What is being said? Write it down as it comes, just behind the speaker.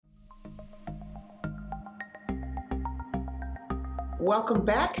Welcome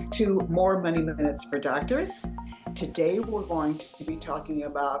back to More Money Minutes for Doctors. Today we're going to be talking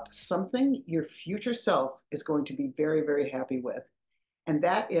about something your future self is going to be very, very happy with. And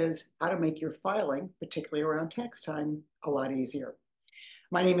that is how to make your filing, particularly around tax time, a lot easier.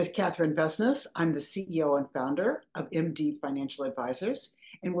 My name is Catherine Vesnes. I'm the CEO and founder of MD Financial Advisors.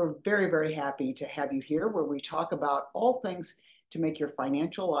 And we're very, very happy to have you here where we talk about all things to make your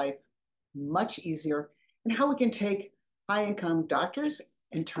financial life much easier and how we can take high-income doctors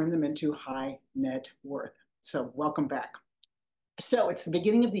and turn them into high net worth. So welcome back. So it's the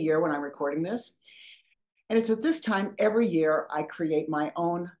beginning of the year when I'm recording this. And it's at this time every year I create my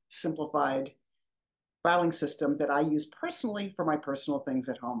own simplified filing system that I use personally for my personal things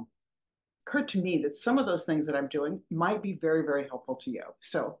at home. It occurred to me that some of those things that I'm doing might be very, very helpful to you.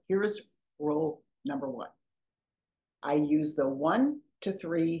 So here is rule number one. I use the 1 to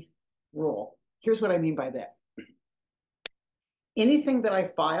 3 rule. Here's what I mean by that. Anything that I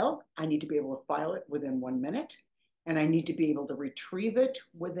file, I need to be able to file it within 1 minute, and I need to be able to retrieve it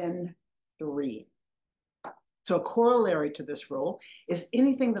within 3. So a corollary to this rule is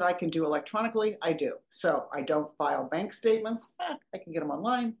anything that I can do electronically, I do. So I don't file bank statements. I can get them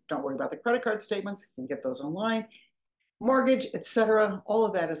online. Don't worry about the credit card statements. You can get those online. Mortgage, etc. All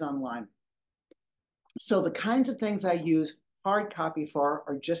of that is online. So the kinds of things I use hard copy for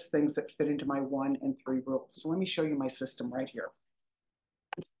are just things that fit into my 1 and 3 rules. So let me show you my system right here.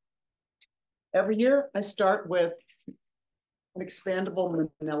 Every year I start with an expandable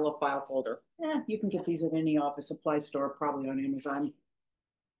manila file folder. You can get these at any office supply store, probably on Amazon.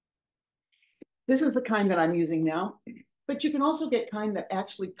 This is the kind that I'm using now, but you can also get kind that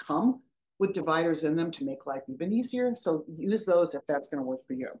actually come with dividers in them to make life even easier. So use those if that's going to work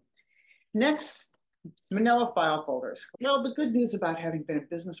for you. Next, manila file folders. Well, the good news about having been in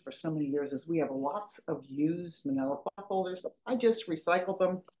business for so many years is we have lots of used manila file folders. I just recycle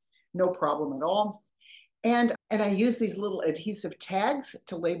them, no problem at all. And I use these little adhesive tags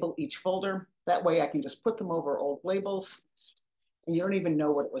to label each folder. That way I can just put them over old labels and you don't even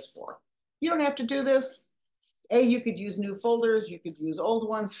know what it was for. You don't have to do this. You could use new folders, you could use old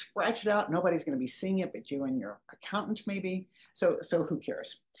ones, scratch it out. Nobody's going to be seeing it but you and your accountant maybe. So who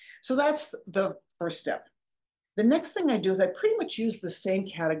cares? So that's the first step. The next thing I do is I pretty much use the same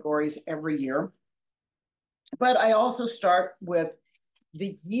categories every year, but I also start with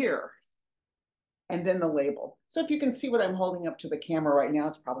the year and then the label. So if you can see what I'm holding up to the camera right now,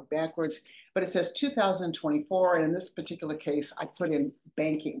 it's probably backwards, but it says 2024. And in this particular case, I put in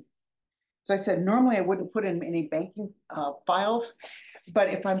banking. So I said, normally I wouldn't put in any banking files, but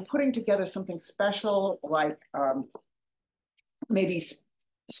if I'm putting together something special, like maybe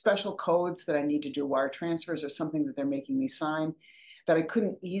special codes that I need to do wire transfers or something that they're making me sign that I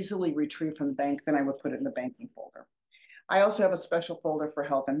couldn't easily retrieve from the bank, then I would put it in the banking folder. I also have a special folder for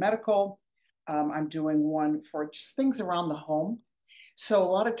health and medical. I'm doing one for just things around the home. So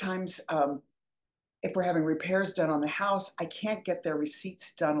a lot of times, if we're having repairs done on the house, I can't get their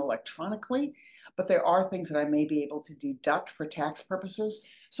receipts done electronically, but there are things that I may be able to deduct for tax purposes.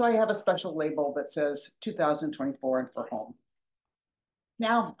 So I have a special label that says 2024 and for home.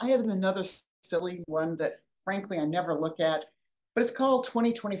 Now, I have another silly one that frankly I never look at, but it's called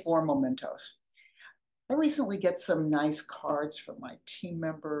 2024 Mementos. I recently get some nice cards from my team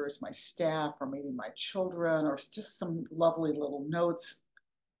members, my staff, or maybe my children, or just some lovely little notes.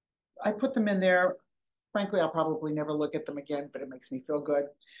 I put them in there. Frankly, I'll probably never look at them again, but it makes me feel good.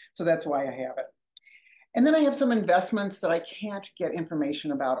 So that's why I have it. And then I have some investments that I can't get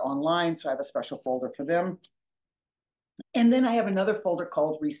information about online, so I have a special folder for them. And then I have another folder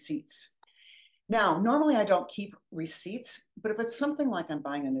called receipts. Now, normally I don't keep receipts, but if it's something like I'm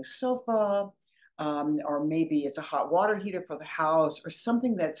buying a new sofa, or maybe it's a hot water heater for the house or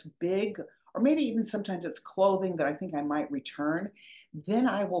something that's big, or maybe even sometimes it's clothing that I think I might return, then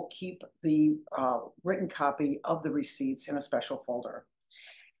I will keep the written copy of the receipts in a special folder.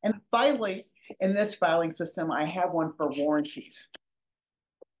 And finally, in this filing system, I have one for warranties.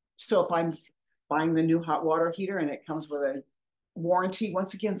 So if I'm buying the new hot water heater and it comes with a warranty,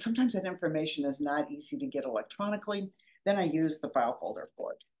 once again, sometimes that information is not easy to get electronically, then I use the file folder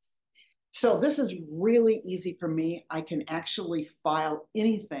for it. So this is really easy for me. I can actually file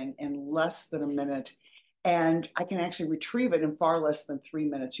anything in less than a minute, and I can actually retrieve it in far less than 3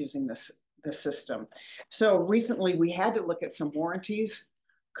 minutes using this system. So recently we had to look at some warranties.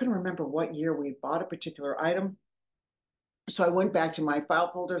 Couldn't remember what year we bought a particular item. So I went back to my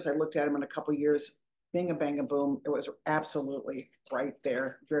file folders. I looked at them in a couple of years. Bing a bang a boom. It was absolutely right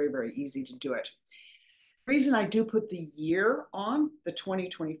there. Very, very easy to do it. The reason I do put the year on, the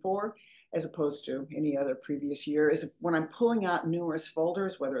 2024, as opposed to any other previous year, is when I'm pulling out numerous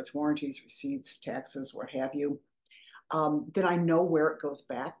folders, whether it's warranties, receipts, taxes, what have you, then I know where it goes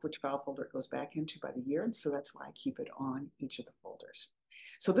back, which file folder it goes back into by the year. And so that's why I keep it on each of the folders.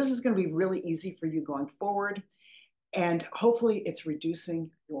 So this is going to be really easy for you going forward. And hopefully it's reducing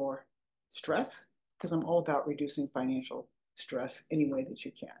your stress, because I'm all about reducing financial stress any way that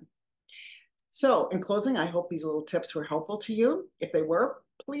you can. So in closing, I hope these little tips were helpful to you. If they were,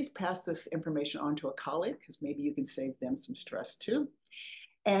 please pass this information on to a colleague, because maybe you can save them some stress too.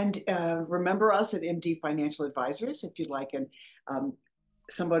 And remember us at MD Financial Advisors if you'd like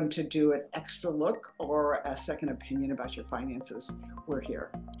someone to do an extra look or a second opinion about your finances. We're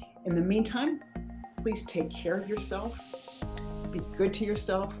here. In the meantime, please take care of yourself, be good to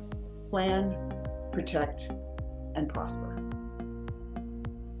yourself, plan, protect, and prosper.